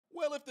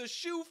Well, if the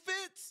shoe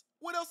fits,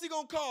 what else he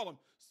gonna call them?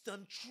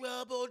 Some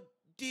troubled,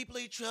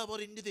 deeply troubled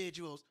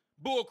individuals.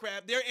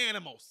 Bullcrap, they're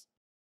animals.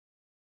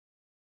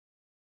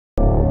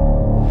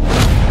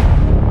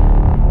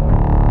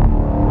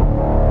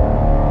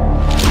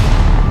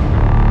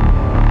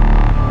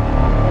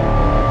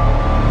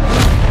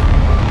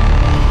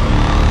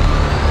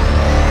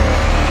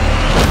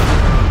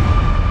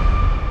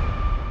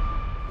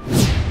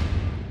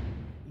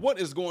 What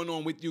is going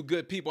on with you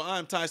good people?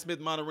 I'm Ty Smith,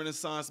 Modern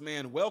Renaissance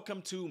Man.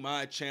 Welcome to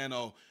my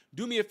channel.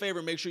 Do me a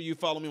favor, make sure you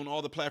follow me on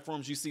all the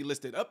platforms you see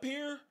listed up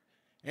here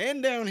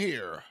and down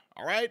here.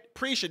 All right?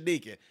 Appreciate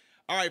it.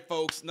 All right,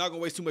 folks, not gonna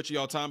waste too much of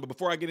y'all time, but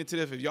before I get into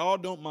this, if y'all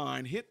don't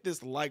mind, hit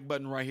this like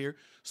button right here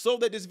so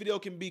that this video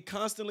can be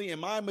constantly and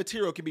my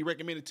material can be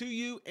recommended to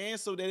you and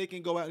so that it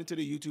can go out into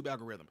the YouTube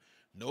algorithm.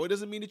 No, it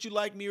doesn't mean that you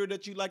like me or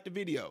that you like the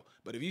video,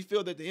 but if you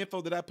feel that the info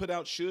that I put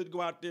out should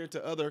go out there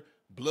to other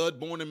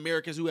blood-born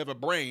Americans who have a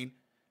brain,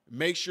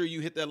 make sure you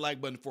hit that like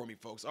button for me,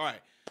 folks. All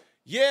right.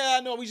 Yeah,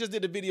 I know we just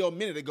did a video a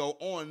minute ago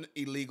on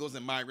illegals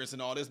and migrants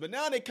and all this, but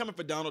now they're coming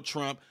for Donald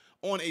Trump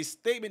on a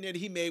statement that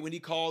he made when he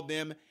called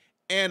them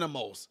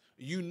animals.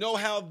 You know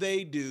how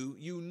they do.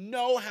 You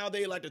know how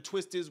they like to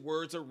twist his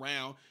words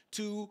around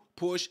to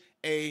push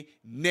a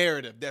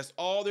narrative. That's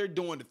all they're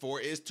doing it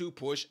for, is to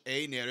push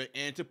a narrative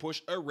and to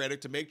push a rhetoric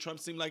to make Trump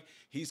seem like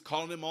he's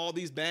calling them all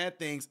these bad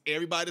things.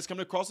 Everybody that's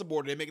coming across the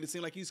border, they're making it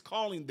seem like he's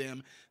calling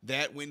them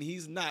that when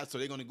he's not. So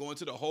they're going to go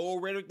into the whole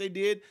rhetoric they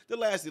did the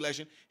last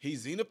election.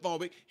 He's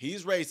xenophobic.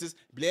 He's racist.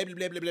 Blah, blah,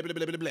 blah, blah, blah,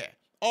 blah, blah, blah.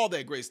 All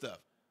that great stuff.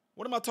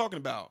 What am I talking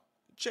about?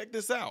 Check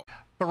this out.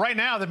 But right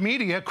now, the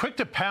media quick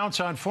to pounce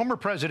on former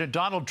President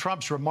Donald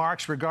Trump's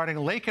remarks regarding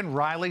Laken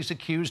Riley's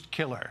accused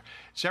killer.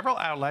 Several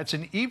outlets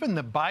and even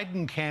the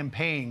Biden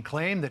campaign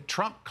claim that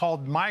Trump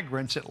called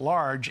migrants at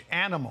large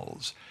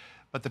animals.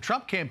 But the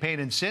Trump campaign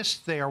insists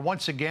they are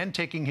once again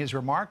taking his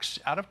remarks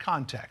out of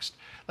context.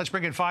 Let's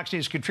bring in Fox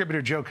News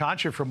contributor Joe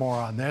Concha for more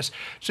on this.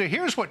 So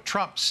here's what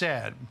Trump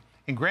said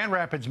in Grand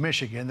Rapids,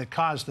 Michigan that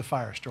caused the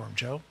firestorm.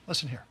 Joe,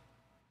 listen here.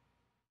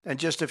 And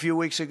just a few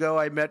weeks ago,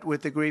 I met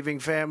with the grieving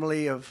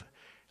family of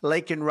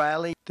Laken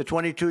Riley, the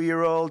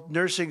 22-year-old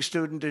nursing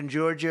student in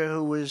Georgia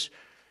who was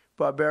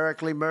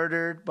barbarically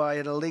murdered by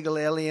an illegal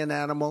alien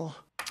animal.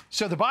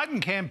 So the Biden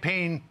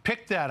campaign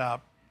picked that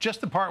up,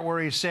 just the part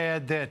where he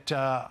said that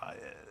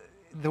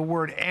the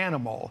word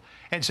animal,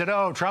 and said,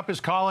 oh, Trump is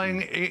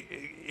calling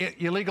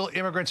illegal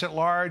immigrants at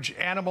large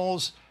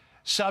animals,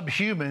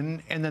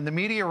 subhuman, and then the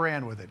media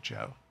ran with it,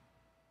 Joe.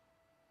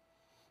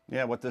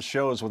 Yeah, what this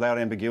shows without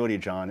ambiguity,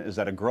 John, is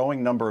that a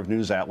growing number of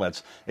news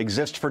outlets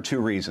exist for two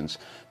reasons: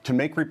 to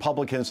make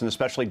Republicans and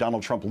especially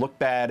Donald Trump look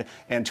bad,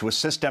 and to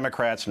assist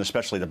Democrats and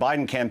especially the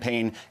Biden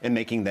campaign in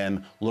making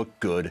them look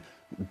good.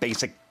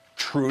 Basic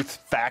truth,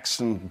 facts,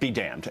 and be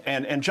damned.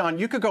 And John,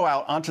 you could go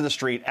out onto the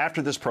street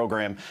after this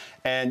program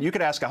and you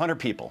could ask 100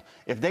 people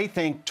if they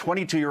think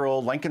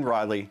 22-year-old Laken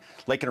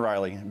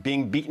Riley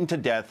being beaten to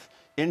death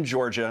in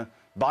Georgia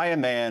by a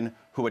man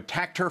who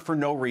attacked her for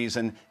no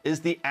reason is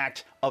the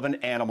act of an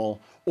animal,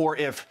 or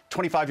if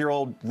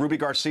 25-year-old Ruby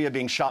Garcia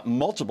being shot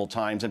multiple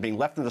times and being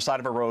left on the side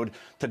of a road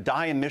to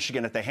die in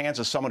Michigan at the hands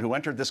of someone who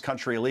entered this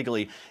country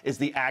illegally is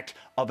the act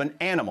of an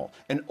animal.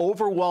 An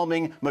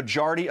overwhelming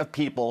majority of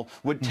people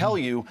would tell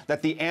you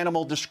that the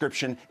animal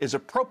description is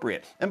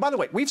appropriate. And by the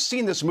way, we've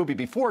seen this movie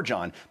before,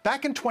 John.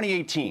 Back in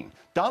 2018,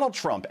 Donald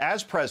Trump,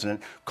 as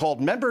president,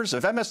 called members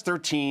of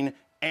MS-13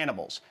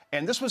 animals.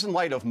 And this was in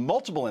light of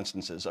multiple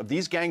instances of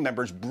these gang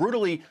members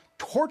brutally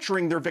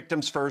torturing their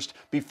victims first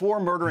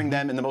before murdering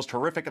them in the most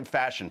horrific of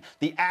fashion.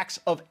 The acts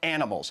of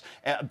animals.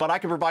 But I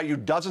can provide you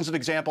dozens of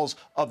examples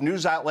of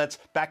news outlets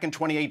back in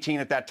 2018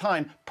 at that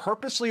time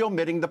purposely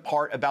omitting the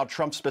part about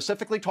Trump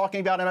specifically talking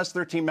about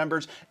MS-13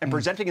 members and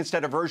presenting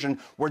instead a version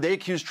where they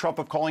accused Trump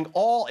of calling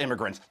all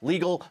immigrants,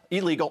 legal,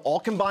 illegal, all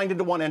combined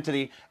into one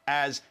entity,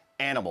 as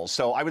animals.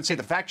 So I would say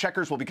the fact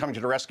checkers will be coming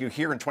to the rescue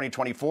here in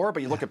 2024,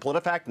 but you look at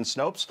PolitiFact and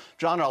Snopes,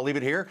 John, and I'll leave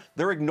it here,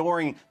 they're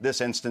ignoring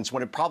this instance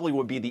when it probably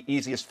would be the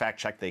easiest fact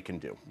check they can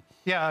do.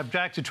 Yeah,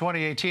 back to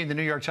 2018, the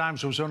New York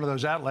Times was one of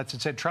those outlets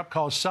that said Trump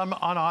calls some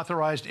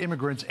unauthorized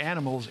immigrants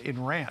animals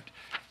in rant.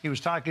 He was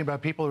talking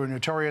about people who are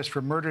notorious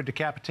for murder,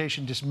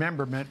 decapitation,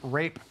 dismemberment,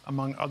 rape,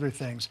 among other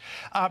things.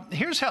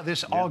 Here's how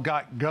this all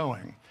got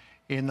going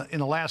in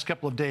the last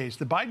couple of days.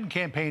 The Biden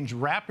campaign's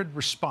rapid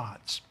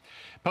response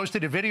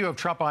posted a video of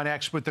Trump on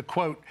X with the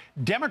quote,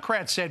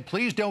 Democrats said,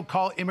 please don't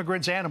call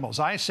immigrants animals.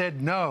 I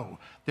said, no,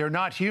 they're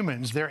not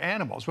humans, they're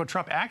animals. What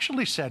Trump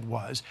actually said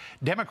was,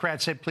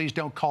 Democrats said, please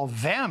don't call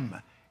them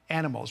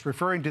animals,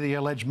 referring to the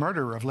alleged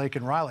murderer of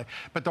Laken Riley.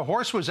 But the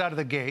horse was out of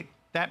the gate.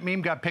 That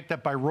meme got picked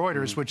up by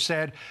Reuters, which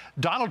said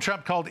Donald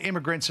Trump called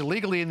immigrants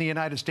illegally in the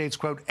United States,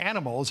 quote,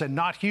 animals and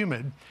not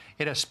human,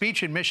 in a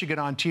speech in Michigan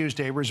on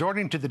Tuesday,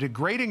 resorting to the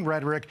degrading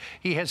rhetoric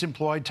he has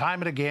employed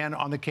time and again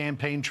on the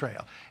campaign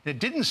trail. And it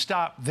didn't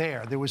stop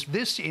there. There was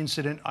this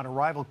incident on a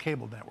rival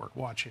cable network.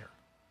 Watch here.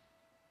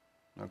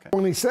 Okay.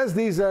 When he says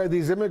these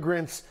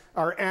immigrants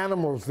are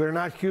animals, they're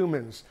not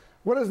humans,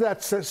 what does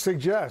that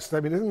suggest? I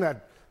mean, isn't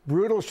that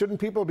brutal?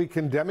 Shouldn't people be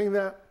condemning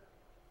that?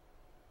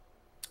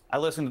 I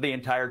listened to the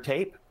entire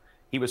tape.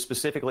 He was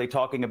specifically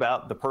talking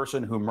about the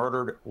person who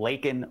murdered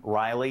Laken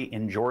Riley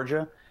in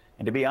Georgia.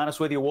 And to be honest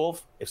with you,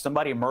 Wolf, if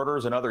somebody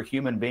murders another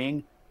human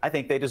being, I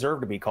think they deserve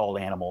to be called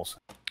animals.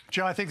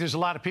 Joe, I think there's a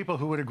lot of people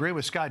who would agree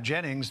with Scott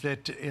Jennings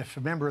that if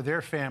a member of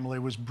their family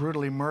was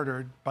brutally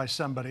murdered by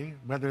somebody,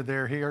 whether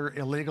they're here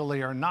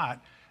illegally or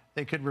not,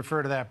 they could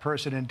refer to that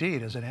person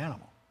indeed as an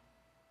animal.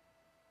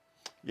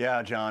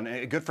 Yeah, John.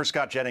 Good for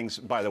Scott Jennings,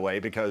 by the way,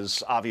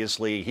 because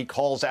obviously he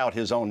calls out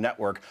his own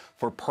network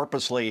for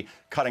purposely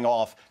cutting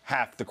off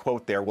half the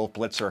quote there, Wolf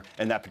Blitzer,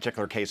 in that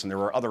particular case. And there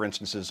were other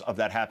instances of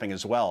that happening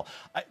as well.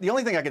 The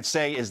only thing I could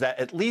say is that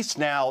at least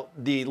now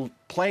the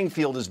playing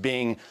field is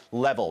being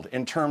leveled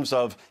in terms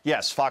of,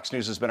 yes, Fox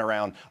News has been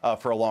around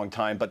for a long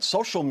time, but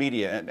social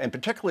media, and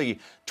particularly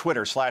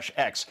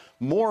Twitter/X,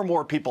 more and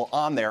more people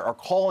on there are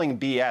calling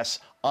BS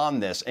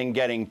on this and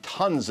getting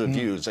tons of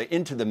views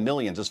into the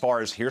millions as far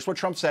as here's what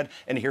Trump said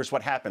and here's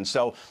what happened.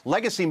 So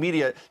legacy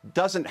media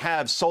doesn't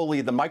have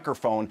solely the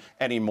microphone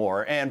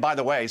anymore. And by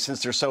the way,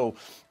 since they're so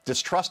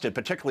distrusted,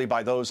 particularly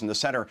by those in the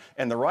center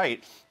and the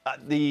right,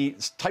 the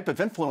type of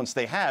influence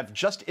they have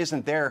just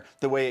isn't there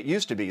the way it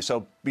used to be.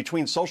 So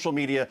between social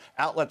media,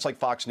 outlets like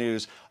Fox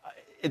News,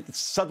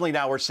 suddenly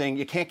now we're seeing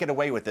you can't get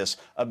away with this,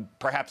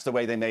 perhaps the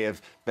way they may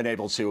have been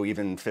able to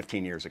even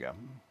 15 years ago.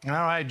 All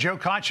right, Joe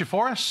Concha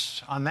for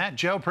us on that.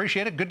 Joe,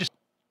 appreciate it. Good to see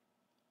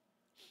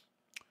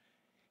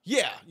you.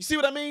 Yeah, you see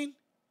what I mean?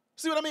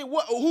 See what I mean?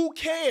 Who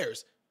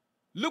cares?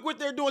 Look what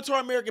they're doing to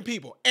our American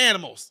people.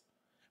 Animals.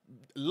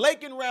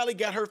 Laken Riley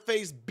got her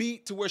face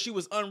beat to where she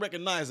was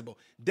unrecognizable.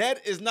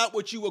 That is not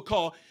what you would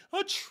call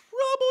a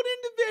troubled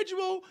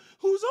individual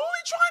who's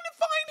only trying to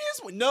find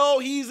his way. No,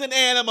 he's an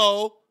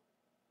animal.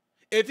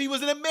 If he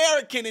was an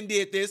American and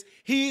did this,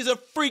 he's a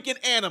freaking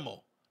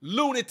animal.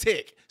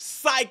 Lunatic,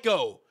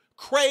 psycho,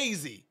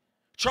 crazy,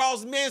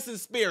 Charles Manson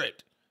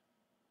spirit.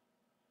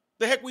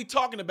 The heck we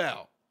talking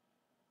about?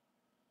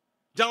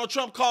 Donald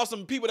Trump called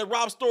some people that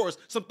rob stores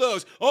some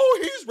thugs. Oh,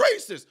 he's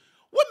racist.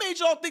 What made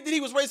y'all think that he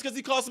was racist because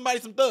he called somebody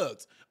some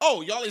thugs?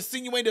 Oh, y'all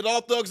insinuating that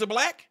all thugs are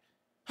black?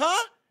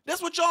 Huh?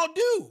 That's what y'all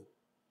do.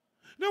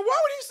 Now,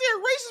 why would he say a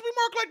racist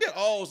remark like that?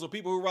 Oh, so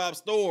people who rob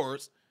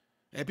stores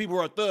and people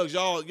who are thugs,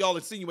 y'all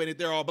insinuating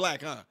they're all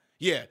black, huh?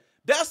 Yeah,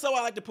 that's how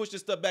I like to push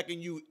this stuff back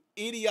in you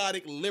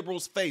idiotic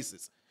liberals'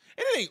 faces.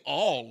 And it ain't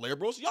all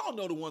liberals. Y'all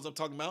know the ones I'm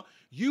talking about.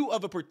 You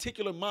of a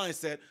particular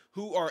mindset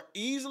who are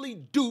easily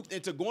duped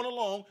into going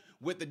along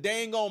with the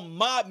dang on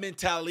mob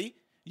mentality.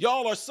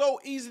 Y'all are so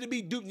easy to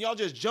be duped, and y'all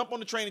just jump on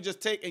the train and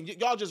just take, and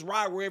y'all just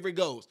ride wherever it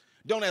goes.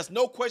 Don't ask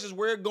no questions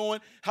where it's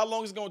going, how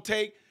long it's going to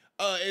take,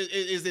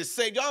 is it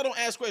safe? Y'all don't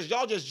ask questions.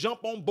 Y'all just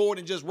jump on board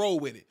and just roll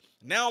with it.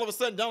 Now, all of a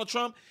sudden, Donald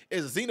Trump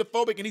is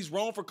xenophobic, and he's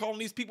wrong for calling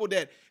these people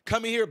that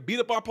come in here, beat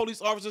up our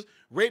police officers,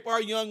 rape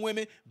our young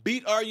women,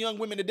 beat our young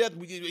women to death.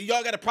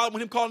 Y'all got a problem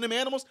with him calling them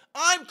animals?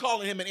 I'm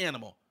calling him an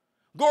animal.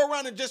 Go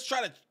around and just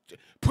try to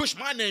push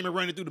my name and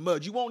run it through the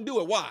mud. You won't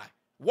do it. Why?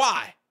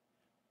 Why?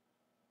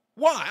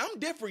 I'm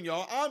different,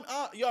 y'all.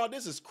 Y'all,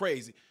 this is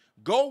crazy.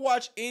 Go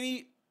watch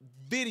any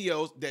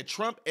videos that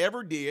Trump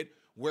ever did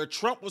where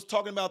Trump was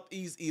talking about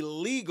these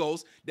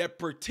illegals that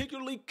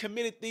particularly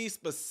committed these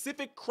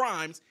specific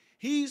crimes.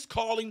 He's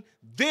calling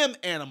them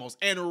animals,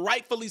 and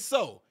rightfully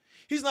so.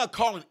 He's not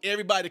calling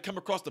everybody to come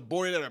across the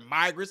border that are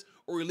migrants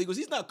or illegals.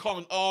 He's not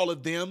calling all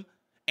of them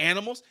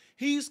animals.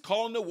 He's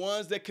calling the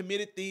ones that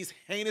committed these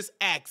heinous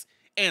acts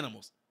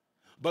animals.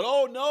 But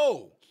oh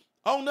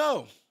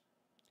no,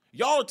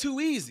 y'all are too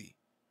easy.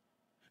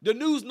 The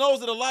news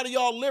knows that a lot of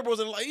y'all liberals,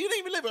 and you don't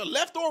even live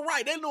left or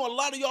right, they know a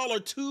lot of y'all are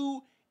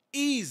too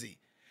easy.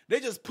 They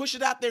just push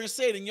it out there and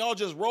say it, and y'all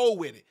just roll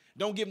with it.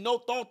 Don't give no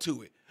thought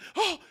to it.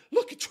 Oh,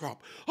 look at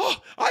Trump. Oh,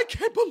 I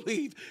can't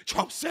believe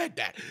Trump said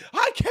that.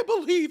 I can't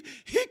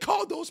believe he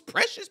called those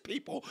precious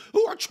people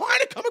who are trying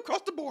to come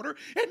across the border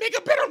and make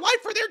a better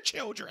life for their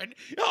children.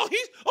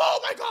 Oh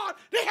my God,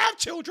 they have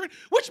children,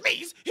 which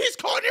means he's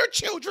calling their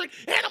children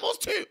animals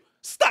too.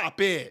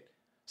 Stop it.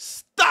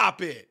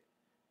 Stop it.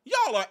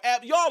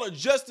 Y'all are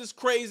just as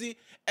crazy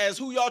as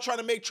who y'all trying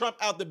to make Trump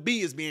out to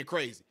be as being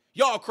crazy.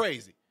 Y'all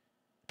crazy.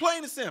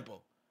 Plain and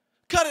simple.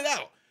 Cut it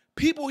out.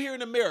 People here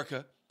in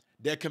America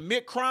that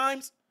commit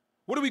crimes,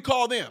 what do we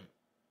call them?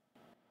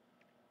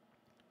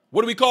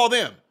 What do we call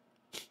them?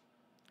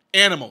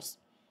 Animals.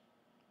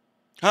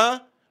 Huh?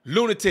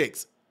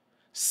 Lunatics.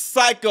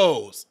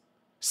 Psychos.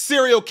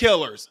 Serial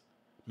killers.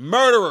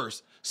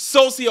 Murderers.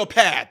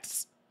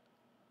 Sociopaths.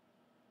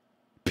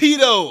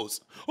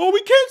 Pedos. Oh,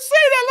 we can't say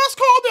that. Let's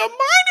call them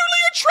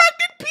minorly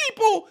attracted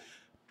people.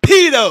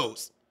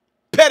 Pedos.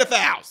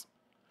 Pedophiles.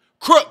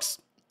 Crooks.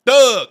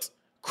 Thugs.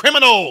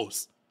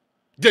 Criminals.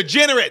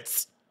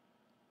 Degenerates.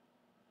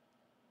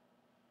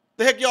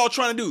 The heck y'all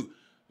trying to do?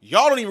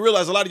 Y'all don't even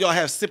realize a lot of y'all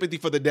have sympathy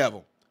for the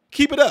devil.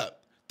 Keep it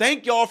up.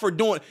 Thank y'all for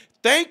doing it.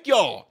 Thank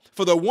y'all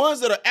for the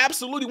ones that are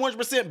absolutely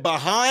 100%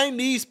 behind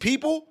these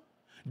people,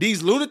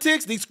 these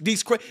lunatics,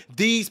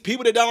 these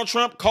people that Donald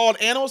Trump called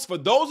animals. For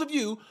those of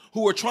you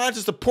who are trying to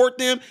support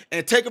them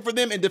and take it for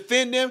them and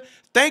defend them,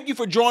 thank you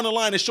for drawing the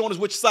line and showing us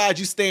which side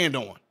you stand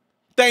on.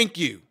 Thank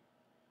you.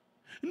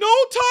 No,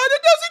 Ty, that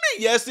doesn't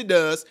mean. Yes, it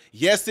does.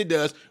 Yes, it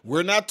does.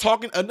 We're not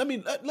talking. Let me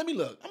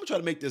look. I'm gonna try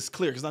to make this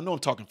clear because I know I'm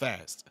talking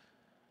fast.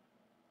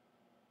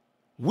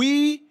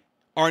 We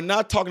are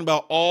not talking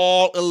about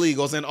all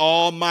illegals and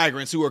all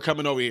migrants who are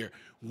coming over here.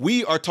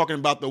 We are talking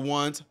about the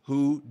ones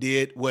who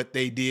did what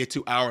they did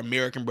to our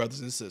American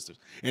brothers and sisters.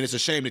 And it's a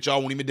shame that y'all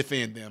won't even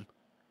defend them.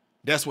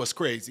 That's what's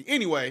crazy.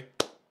 Anyway,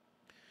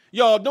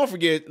 y'all don't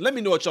forget, let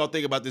me know what y'all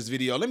think about this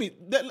video.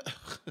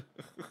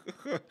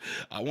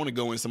 I want to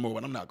go in some more,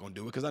 but I'm not going to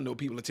do it because I know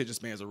people's attention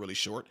spans are really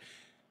short.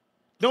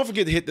 Don't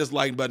forget to hit this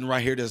like button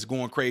right here that's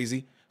going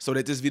crazy so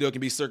that this video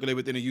can be circulated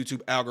within the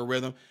YouTube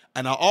algorithm.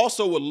 And I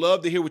also would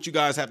love to hear what you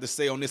guys have to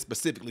say on this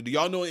specifically. Do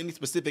y'all know any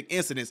specific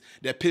incidents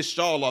that pissed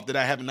y'all off that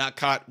I have not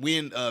caught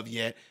wind of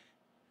yet?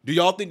 Do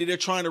y'all think that they're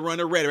trying to run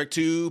a rhetoric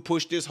to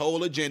push this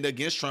whole agenda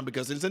against Trump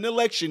because it's an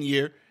election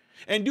year?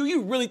 And do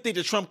you really think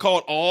that Trump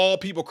called all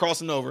people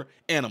crossing over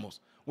animals?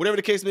 Whatever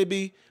the case may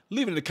be,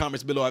 leave it in the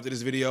comments below after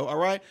this video, all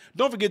right?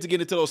 Don't forget to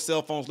get into those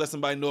cell phones, let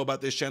somebody know about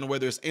this channel,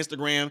 whether it's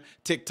Instagram,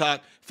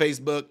 TikTok,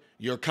 Facebook,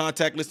 your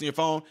contact list in your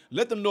phone.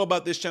 Let them know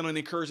about this channel and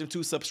encourage them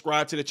to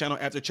subscribe to the channel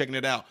after checking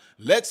it out.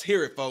 Let's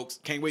hear it, folks.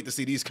 Can't wait to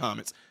see these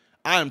comments.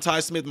 I am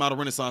Ty Smith, Model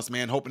Renaissance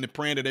Man, hoping and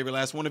praying that every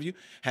last one of you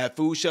have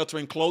food, shelter,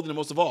 and clothing, and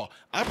most of all,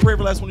 I pray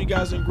every last one of you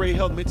guys are in great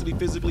health, mentally,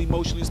 physically,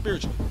 emotionally, and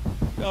spiritually.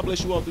 God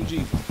bless you all through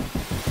Jesus.